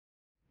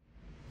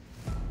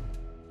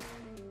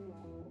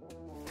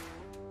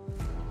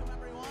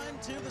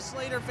to the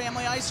Slater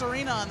Family Ice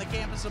Arena on the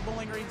campus of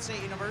Bowling Green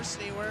State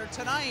University, where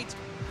tonight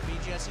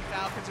BGSC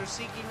Falcons are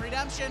seeking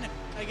redemption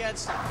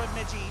against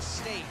Bemidji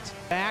State.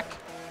 Back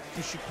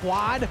to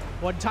Shaquad,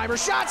 one-timer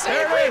shot,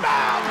 save,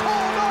 rebound!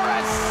 Cole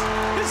Norris,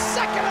 his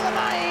second of the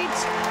night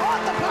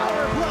on the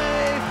power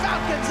play.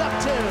 Falcons up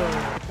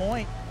 2.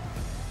 Point.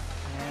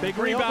 Big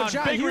rebound,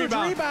 shot, big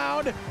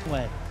rebound.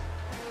 Play.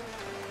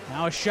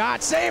 Now a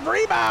shot, save,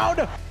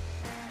 rebound!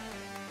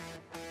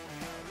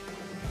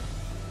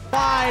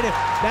 Wide,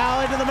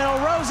 now into the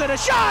middle, Rosen, a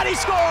shot, he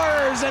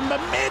scores! And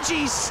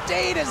Bemidji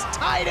State has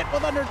tied it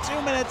with under 2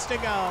 minutes to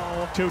go.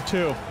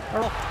 2-2.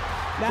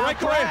 Now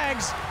Breakaway.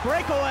 Craigs,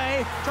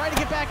 breakaway, trying to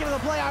get back into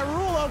the play.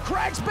 Irulo,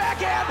 Craigs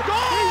backhand,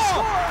 Goal! He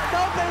scored!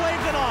 Nope, they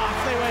waved it off,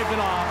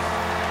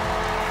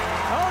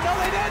 Oh, no,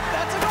 they didn't,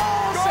 that's a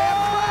goal! Sam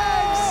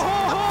Craigs!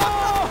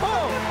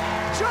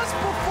 Just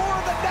before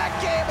the net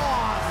came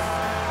off.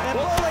 And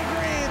Bowling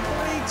Green,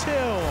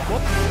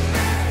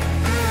 3-2.